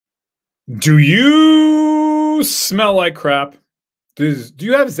Do you smell like crap? Do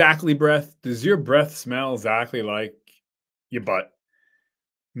you have Zachley breath? Does your breath smell exactly like your butt?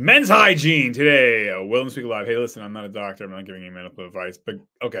 Men's hygiene today. Will and Speak Live. Hey, listen, I'm not a doctor. I'm not giving you medical advice, but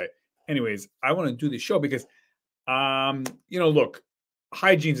okay. Anyways, I want to do this show because, look,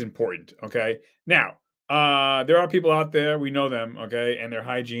 hygiene's important. Okay. Now, there are people out there, we know them, okay, and their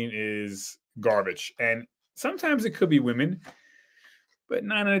hygiene is garbage. And sometimes it could be women, but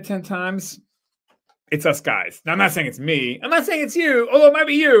 9 out of 10 times it's us guys. Now, I'm not saying it's me. I'm not saying it's you, although it might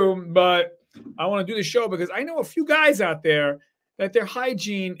be you, but I want to do the show because I know a few guys out there that their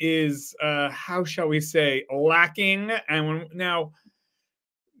hygiene is, how shall we say, lacking. And now,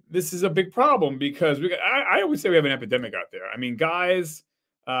 this is a big problem because I always say we have an epidemic out there. I mean, guys,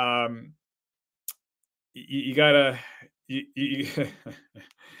 you gotta, you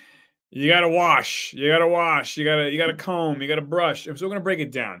you gotta wash, you gotta comb, you gotta brush. So we're gonna break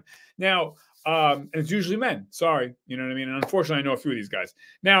it down now. And it's usually men. Sorry, you know what I mean. And unfortunately, I know a few of these guys.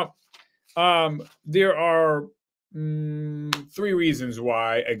 Now, there are 3 reasons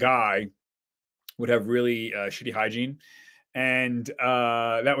why a guy would have really shitty hygiene, and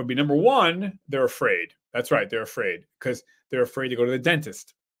that would be number 1. They're afraid. That's right, they're afraid because they're afraid to go to the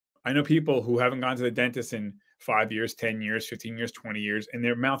dentist. I know people who haven't gone to the dentist in 5 years, 10 years, 15 years, 20 years, and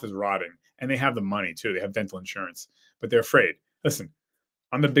their mouth is rotting, and they have the money too. They have dental insurance, but they're afraid. Listen,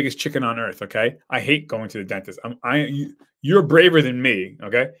 I'm the biggest chicken on earth, okay? I hate going to the dentist. You're braver than me,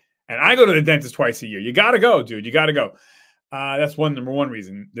 okay? And I go to the dentist twice a year. You got to go, dude. You got to go. That's number 1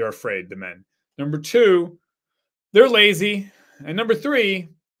 reason they're afraid, the men. Number 2, they're lazy. And number 3,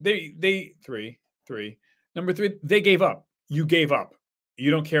 number 3, they gave up. You gave up.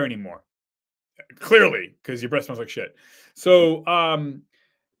 You don't care anymore. Clearly, because your breath smells like shit. So,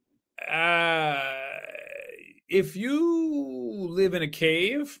 if you live in a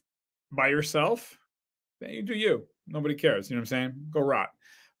cave by yourself, then you do you. Nobody cares. You know what I'm saying? Go rot.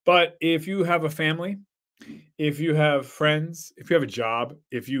 But if you have a family, if you have friends, if you have a job,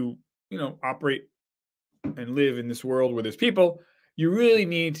 if you operate and live in this world where there's people, you really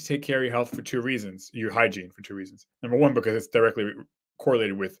need to take care of your health for 2 reasons. Your hygiene for 2 reasons. Number 1, because it's directly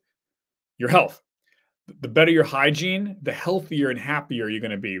correlated with your health. The better your hygiene, the healthier and happier you're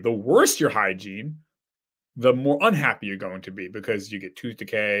going to be. The worse your hygiene, the more unhappy you're going to be because you get tooth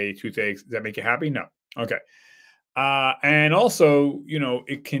decay, toothaches. Does that make you happy? No. Okay. And also,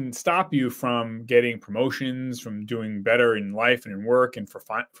 it can stop you from getting promotions, from doing better in life and in work, and for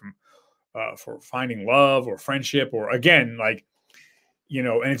finding love or friendship, or again,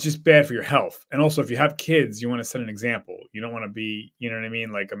 and it's just bad for your health. And also, if you have kids, you want to set an example. You don't want to be, you know what I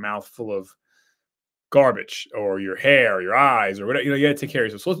mean, like a mouthful of garbage, or your hair, or your eyes, or whatever. You got to take care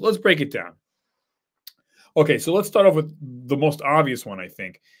of yourself. So let's break it down. Okay, so let's start off with the most obvious one, I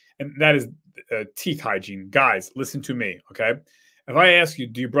think, and that is teeth hygiene. Guys, listen to me, okay? If I ask you,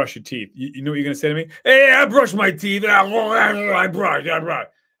 do you brush your teeth? You know what you're going to say to me? Hey, I brush my teeth. I brush.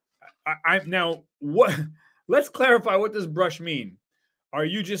 Now, what? Let's clarify what does brush mean. Are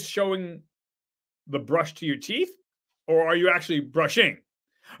you just showing the brush to your teeth, or are you actually brushing?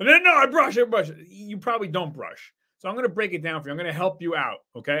 No, I brush. You probably don't brush. So I'm going to break it down for you. I'm going to help you out,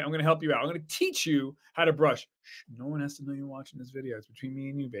 okay? I'm going to help you out. I'm going to teach you how to brush. Shh, no one has to know you're watching this video. It's between me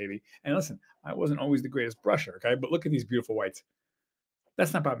and you, baby. And listen, I wasn't always the greatest brusher, okay? But look at these beautiful whites.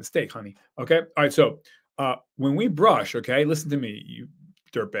 That's not by mistake, honey, okay? All right, so when we brush, okay, listen to me, you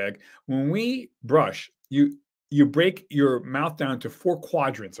dirtbag. When we brush, you break your mouth down to 4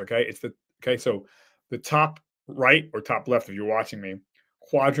 quadrants, okay? So the top right or top left if you're watching me,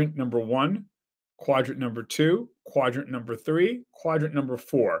 quadrant number 1, quadrant number 2, quadrant number 3, quadrant number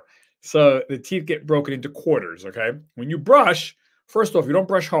 4. So the teeth get broken into quarters, okay? When you brush, first off, you don't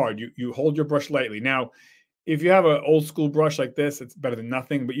brush hard. You hold your brush lightly. Now, if you have an old school brush like this, it's better than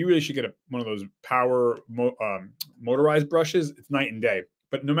nothing, but you really should get one of those power motorized brushes. It's night and day.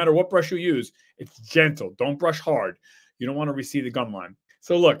 But no matter what brush you use, it's gentle. Don't brush hard. You don't want to receive the gum line.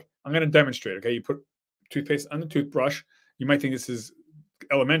 So look, I'm going to demonstrate, okay? You put toothpaste on the toothbrush. You might think this is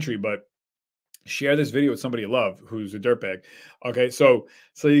elementary, but share this video with somebody you love who's a dirtbag. Okay, so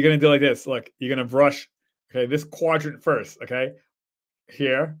you're gonna do like this. Look, you're gonna brush, okay, this quadrant first, okay?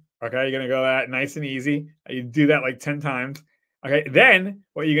 Here, okay, you're gonna go that nice and easy. You do that like 10 times. Okay, then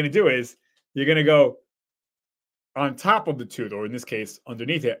what you're gonna do is you're gonna go on top of the tooth, or in this case,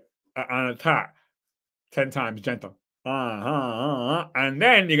 underneath it, on the top, 10 times, gentle. And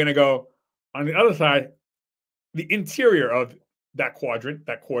then you're gonna go on the other side, the interior of that quadrant,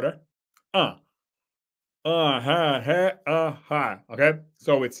 that quarter. Okay,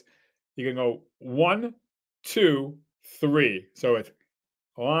 so you can go 1, 2, 3. So it's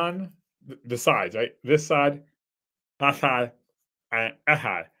 1, the sides, right? This side, that side, and that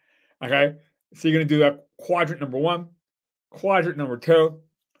side. Okay. So you're going to do that quadrant number 1, quadrant number 2.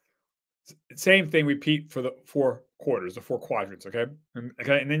 Same thing, repeat for the 4 quarters, the 4 quadrants. Okay. And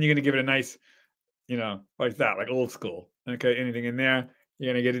then you're going to give it a nice, like that, like old school. Okay. Anything in there,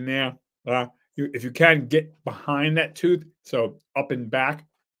 you're going to get in there. If you can get behind that tooth, so up and back,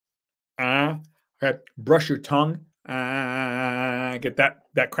 okay, brush your tongue, get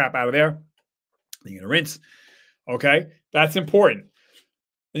that crap out of there. Then you're gonna rinse. Okay, that's important.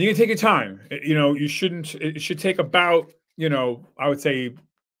 And you're gonna take your time. You shouldn't. It should take about, I would say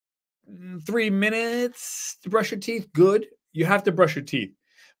 3 minutes to brush your teeth. Good. You have to brush your teeth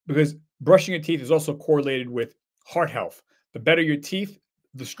because brushing your teeth is also correlated with heart health. The better your teeth,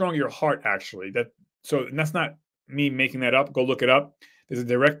 the stronger your heart. Actually, and that's not me making that up. Go look it up. There's a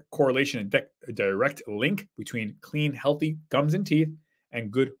direct correlation, a direct link between clean, healthy gums and teeth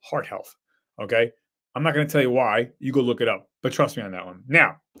and good heart health. Okay. I'm not going to tell you why. You go look it up, but trust me on that one.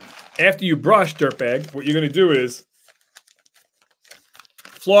 Now, after you brush, dirtbag, what you're going to do is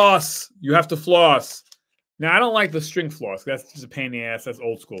floss. You have to floss. Now, I don't like the string floss. That's just a pain in the ass. That's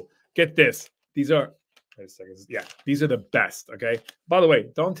old school. Get this. These are, wait a second. Yeah, these are the best. Okay. By the way,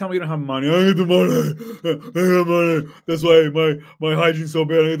 don't tell me you don't have money. I need the money. I have money. That's why my hygiene's so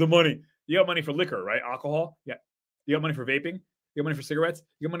bad. I need the money. You got money for liquor, right? Alcohol. Yeah. You got money for vaping. You got money for cigarettes.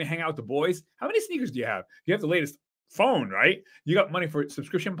 You got money to hang out with the boys. How many sneakers do you have? You have the latest phone, right? You got money for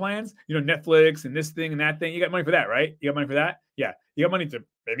subscription plans. Netflix and this thing and that thing. You got money for that, right? You got money for that. Yeah. You got money to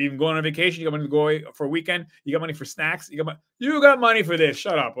maybe even go on a vacation. You got money to go away for a weekend. You got money for snacks. You got money for this.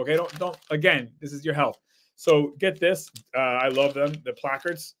 Shut up. Okay. Don't. Again, this is your health. So get this. I love them. The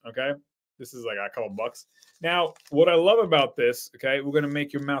placards. Okay. This is like a couple bucks. Now, what I love about this, okay, we're going to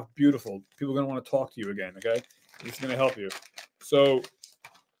make your mouth beautiful. People are going to want to talk to you again. Okay. It's going to help you. So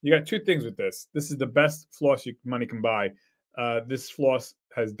you got 2 things with this. This is the best floss money can buy. This floss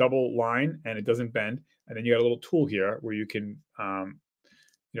has double line and it doesn't bend. And then you got a little tool here where you can,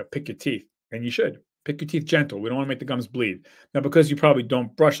 pick your teeth. And you should pick your teeth gentle. We don't want to make the gums bleed. Now, because you probably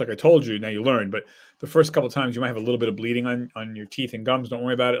don't brush like I told you, now you learned. But the first couple of times you might have a little bit of bleeding on your teeth and gums. Don't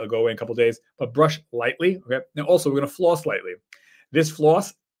worry about it. It'll go away in a couple of days. But brush lightly. Okay. Now, also, we're going to floss lightly. This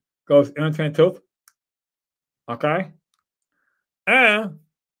floss goes into the tooth. Okay. And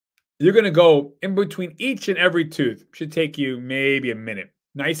you're going to go in between each and every tooth. Should take you maybe a minute.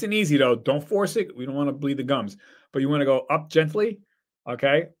 Nice and easy, though. Don't force it. We don't want to bleed the gums. But you want to go up gently,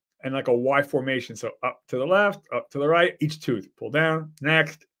 okay? And like a Y formation. So up to the left, up to the right, each tooth. Pull down.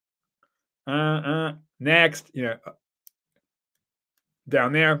 Next. Next.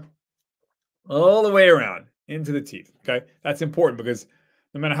 Down there. All the way around into the teeth, okay? That's important because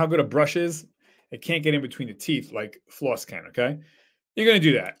no matter how good a brush is, it can't get in between the teeth like floss can, okay? You're going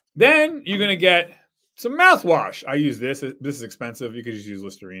to do that. Then you're going to get some mouthwash. I use this. This is expensive. You could just use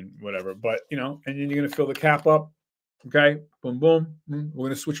Listerine, whatever. But, and then you're going to fill the cap up, okay? Boom, boom. We're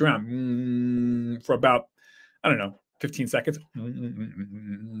going to switch around for about, 15 seconds.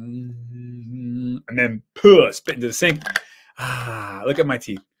 And then spit into the sink. Look at my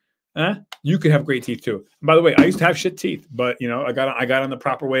teeth. You could have great teeth too. And by the way, I used to have shit teeth, but I got on the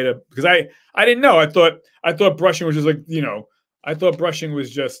proper way because I didn't know. I thought brushing was just like, I thought brushing was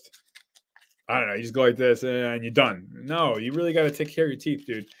just, I don't know, you just go like this and you're done. No, you really got to take care of your teeth,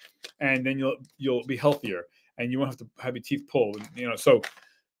 dude. And then you'll be healthier and you won't have to have your teeth pulled, so,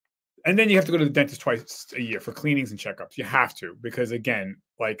 and then you have to go to the dentist twice a year for cleanings and checkups. You have to, because again,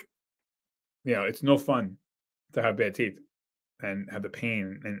 it's no fun to have bad teeth and have the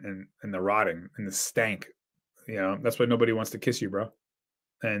pain and the rotting and the stank. That's why nobody wants to kiss you, bro.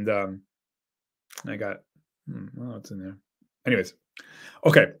 And I got, what's in there? Anyways,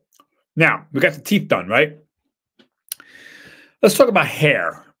 okay. Now we got the teeth done, right? Let's talk about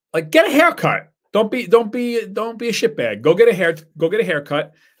hair. Get a haircut. Don't be a shitbag. Go get a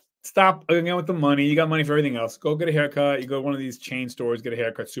haircut. Stop again with the money. You got money for everything else. Go get a haircut. You go to one of these chain stores, get a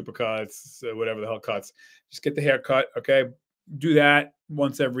haircut, Supercuts, whatever the hell cuts. Just get the haircut. Okay. Do that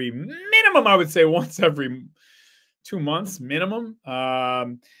once every minimum. I would say once every 2 months minimum.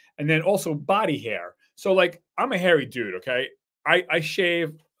 And then also body hair. So I'm a hairy dude. Okay. I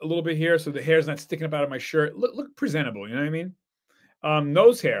shave a little bit here so the hair's not sticking up out of my shirt. Look presentable. You know what I mean?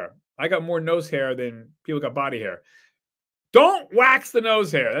 Nose hair. I got more nose hair than people got body hair. Don't wax the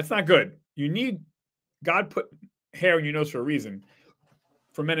nose hair. That's not good. God put hair in your nose for a reason.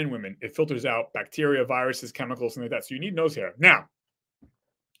 For men and women, it filters out bacteria, viruses, chemicals, and like that. So you need nose hair. Now,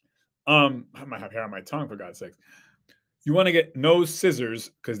 I might have hair on my tongue, for God's sakes. You want to get nose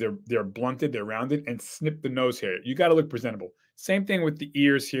scissors because they're blunted, they're rounded, and snip the nose hair. You got to look presentable. Same thing with the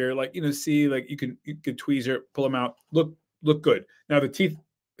ears here. Like, see, like you can tweezer, pull them out, look good. Now the teeth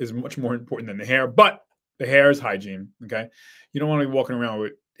is much more important than the hair, but the hair is hygiene. Okay. You don't want to be walking around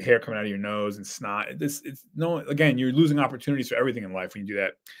with hair coming out of your nose and snot. It's no, again, you're losing opportunities for everything in life when you do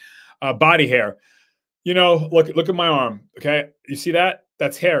that. Body hair. Look at my arm. Okay. You see that?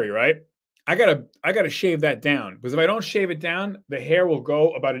 That's hairy, right? I gotta shave that down, because if I don't shave it down, the hair will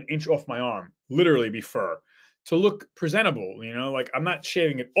go about an inch off my arm, literally be fur, to look presentable. Like, I'm not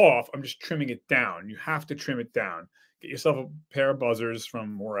shaving it off, I'm just trimming it down. You have to trim it down. Get yourself a pair of buzzers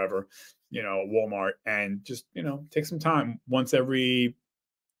from wherever, Walmart, and just, take some time once every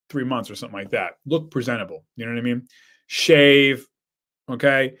 3 months or something like that. Look presentable. You know what I mean? Shave.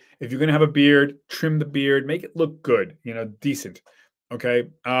 Okay. If you're going to have a beard, trim the beard, make it look good, decent. Okay.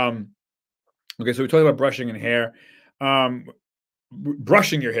 Okay. So we talked about brushing and hair,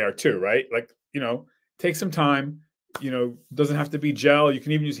 brushing your hair too, right? Like, take some time, doesn't have to be gel. You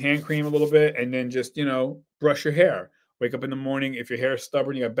can even use hand cream a little bit, and then just, brush your hair. Wake up in the morning. If your hair is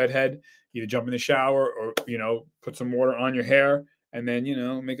stubborn, you got bedhead, either jump in the shower or, put some water on your hair, and then,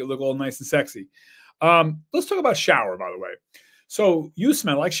 make it look all nice and sexy. Let's talk about shower, by the way. So you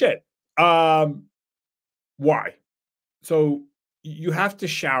smell like shit. Why? So you have to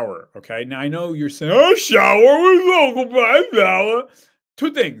shower. Okay. Now I know you're saying, "Oh, shower.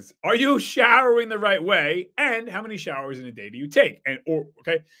 Two things: are you showering the right way, and how many showers in a day do you take?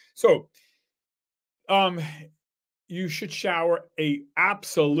 Okay. So, you should shower a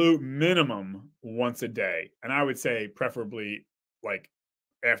absolute minimum once a day, and I would say preferably like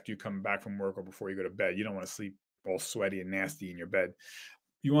after you come back from work or before you go to bed. You don't want to sleep all sweaty and nasty in your bed.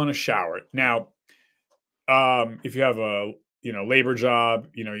 You want to shower. Now, if you have a labor job,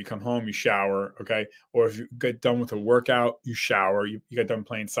 you come home, you shower, okay? Or if you get done with a workout, you shower. You get done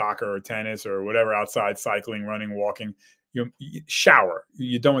playing soccer or tennis or whatever outside, cycling, running, walking, you shower.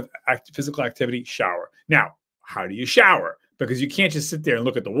 You're done with physical activity, shower. Now, how do you shower? Because you can't just sit there and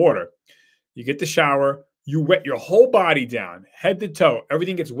look at the water. You get the shower, you wet your whole body down, head to toe.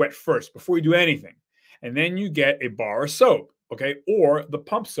 Everything gets wet first before you do anything. And then you get a bar of soap, okay? Or the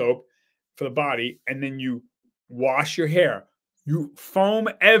pump soap for the body, and then you wash your hair. You foam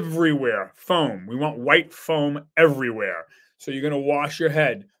everywhere. Foam. We want white foam everywhere. So you're going to wash your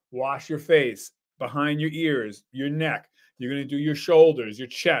head, wash your face, behind your ears, your neck. You're going to do your shoulders, your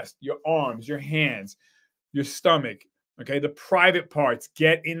chest, your arms, your hands, your stomach, okay? The private parts.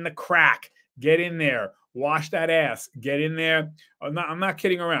 Get in the crack. Get in there. Wash that ass. Get in there. I'm not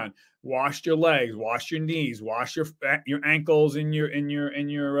kidding around. Wash your legs, wash your knees, wash your ankles and your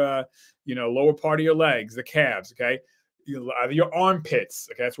lower part of your legs, the calves, okay? Your armpits,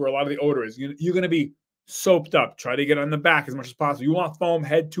 okay? That's where a lot of the odor is. You're going to be soaped up. Try to get on the back as much as possible. You want foam,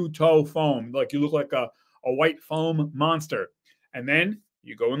 head to toe foam. Like you look like a white foam monster. And then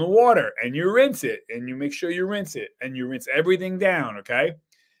you go in the water and you rinse it, and you make sure you rinse it, and you rinse everything down, okay?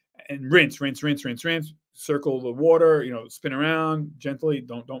 And rinse. Circle the water, spin around gently.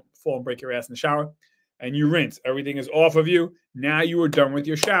 Don't fall and break your ass in the shower. And you rinse. Everything is off of you. Now you are done with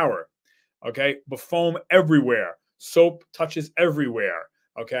your shower. Okay. But foam everywhere. Soap touches everywhere.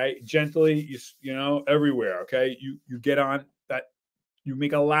 Okay. Gently, everywhere. Okay. You get on that. You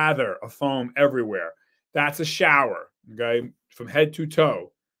make a lather of foam everywhere. That's a shower. Okay. From head to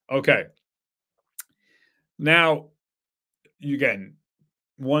toe. Okay. Now, again,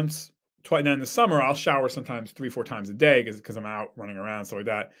 twice now in the summer, I'll shower sometimes 3-4 times a day because I'm out running around, stuff like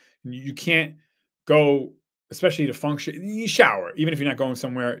that. You can't go, especially to function. You shower, even if you're not going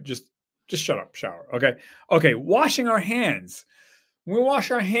somewhere. Just shut up, shower. Okay. Washing our hands. When we wash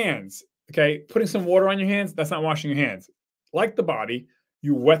our hands, okay, putting some water on your hands, that's not washing your hands. Like the body,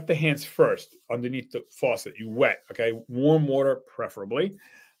 you wet the hands first underneath the faucet. You wet, okay, warm water preferably.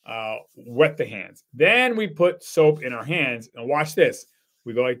 Wet the hands. Then we put soap in our hands, and watch this.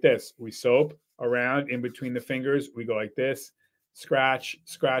 We go like this. We soap around in between the fingers. We go like this. Scratch,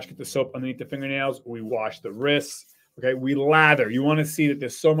 get the soap underneath the fingernails. We wash the wrists. Okay. We lather. You want to see that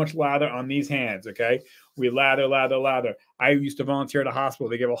there's so much lather on these hands. Okay. We lather. I used to volunteer at a hospital.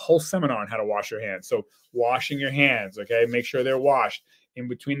 They gave a whole seminar on how to wash your hands. So washing your hands. Okay. Make sure they're washed in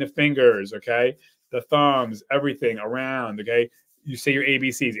between the fingers. Okay. The thumbs, everything around. Okay. You say your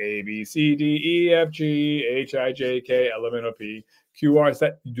ABCs, A, B, C, D, E, F, G, H, I, J, K, L, M, N, O, P, Q, R, Z.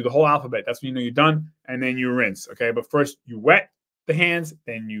 You do the whole alphabet. That's when you know you're done. And then you rinse. Okay. But first you wet the hands,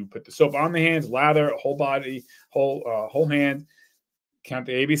 then you put the soap on the hands, lather, whole body, whole hand, count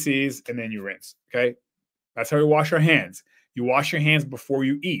the ABCs, and then you rinse. Okay. That's how we wash our hands. You wash your hands before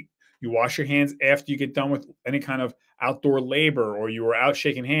you eat. You wash your hands after you get done with any kind of outdoor labor, or you were out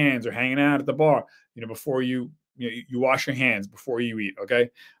shaking hands or hanging out at the bar, before you You wash your hands before you eat. Okay.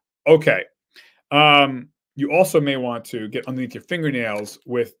 Okay. You also may want to get underneath your fingernails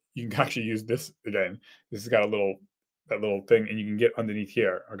with. You can actually use this again. This has got that little thing, and you can get underneath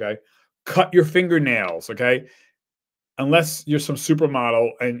here. Okay. Cut your fingernails. Okay. Unless you're some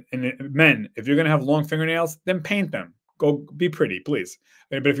supermodel, and men, if you're gonna have long fingernails, then paint them. Go be pretty, please.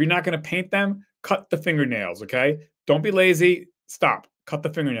 But if you're not gonna paint them, cut the fingernails. Okay. Don't be lazy. Stop. Cut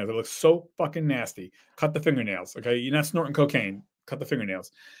the fingernails. It looks so fucking nasty. Cut the fingernails. Okay. You're not snorting cocaine. Cut the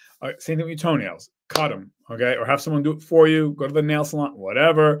fingernails. Same thing with your toenails. Cut them. Okay. Or have someone do it for you. Go to the nail salon.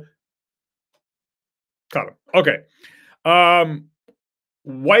 Whatever. Cut them. Okay.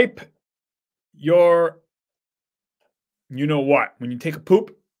 Wipe your. You know what? When you take a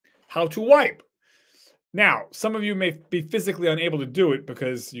poop, how to wipe. Now, some of you may be physically unable to do it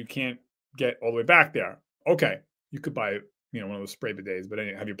because you can't get all the way back there. Okay. You could buy, one of those spray bidets, but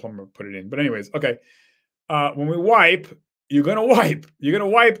have your plumber put it in. But anyways, okay. When we wipe, you're going to wipe. You're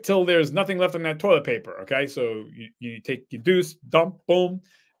going to wipe till there's nothing left on that toilet paper. Okay. So you take your deuce, dump, boom,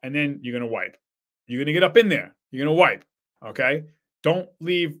 and then you're going to wipe. You're going to get up in there. You're going to wipe. Okay. Don't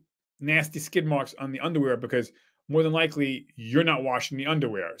leave nasty skid marks on the underwear because more than likely you're not washing the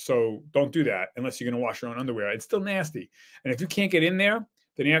underwear. So don't do that unless you're going to wash your own underwear. It's still nasty. And if you can't get in there,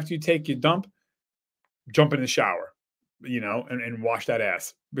 then after you take your dump, jump in the shower, and wash that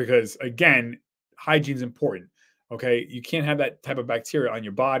ass. Because again, hygiene is important. Okay. You can't have that type of bacteria on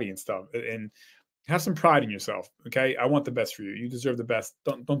your body and stuff. And have some pride in yourself. Okay. I want the best for you. You deserve the best.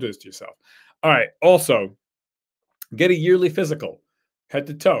 Don't do this to yourself. All right. Also, get a yearly physical. Head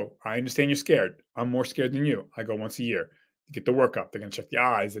to toe. I understand you're scared. I'm more scared than you. I go once a year to get the workup. They're going to check the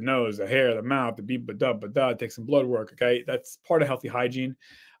eyes, the nose, the hair, the mouth, the beep, take some blood work. Okay. That's part of healthy hygiene.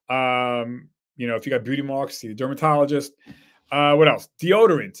 If you got beauty marks, see the dermatologist. What else?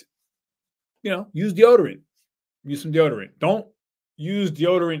 Deodorant. Use deodorant. Use some deodorant. Don't use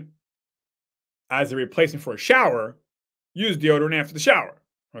deodorant as a replacement for a shower. Use deodorant after the shower.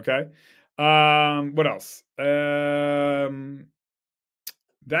 Okay. What else?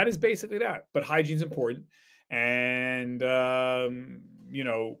 That is basically that. But hygiene is important. And, I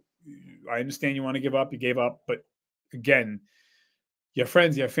understand you want to give up. You gave up. But again, you have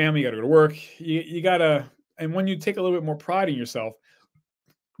friends, you have family, you got to go to work. You got to, and when you take a little bit more pride in yourself,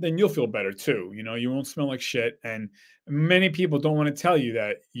 then you'll feel better too. You won't smell like shit. And many people don't want to tell you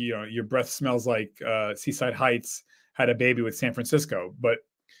that, your breath smells like Seaside Heights had a baby with San Francisco. But,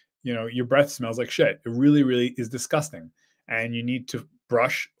 your breath smells like shit. It really, really is disgusting. And you need to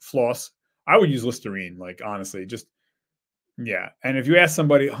brush, floss. I would use Listerine, honestly, yeah. And if you ask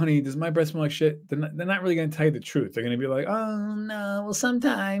somebody, honey, does my breath smell like shit? They're not really going to tell you the truth. They're going to be like, oh, no, well,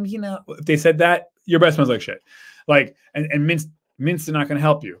 sometimes, If they said that, your breath smells like shit. And mints are not going to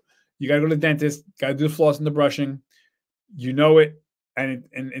help you. You got to go to the dentist, got to do the floss and the brushing. You know it, and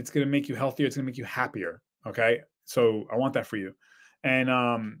it's going to make you healthier. It's going to make you happier, okay? So I want that for you. And,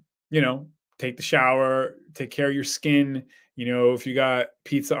 take the shower, take care of your skin. If you got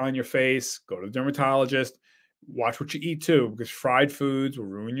pizza on your face, go to the dermatologist. Watch what you eat too, because fried foods will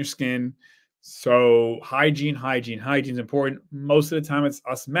ruin your skin. So hygiene is important. Most of the time it's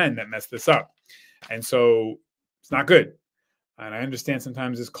us men that mess this up. And so it's not good. And I understand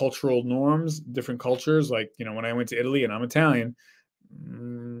sometimes there's cultural norms, different cultures. When I went to Italy, and I'm Italian,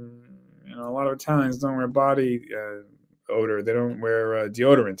 a lot of Italians don't wear body odor. They don't wear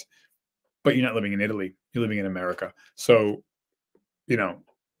deodorant. But you're not living in Italy. You're living in America. So,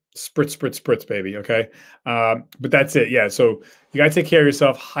 spritz, baby. Okay. But that's it. Yeah. So you got to take care of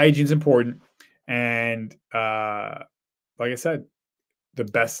yourself. Hygiene's important. And like I said, the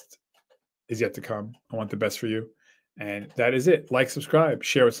best is yet to come. I want the best for you. And that is it. Like, subscribe,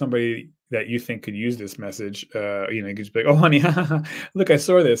 share with somebody that you think could use this message. You could just be like, oh, honey, look, I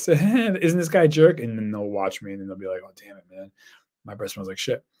saw this. Isn't this guy a jerk? And then they'll watch me and then they'll be like, oh, damn it, man. My breath smells like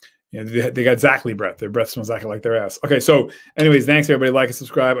shit. They got exactly breath. Their breath smells exactly like their ass. Okay, so anyways, thanks everybody. Like and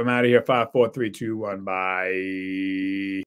subscribe. I'm out of here. 5, 4, 3, 2, 1. Bye.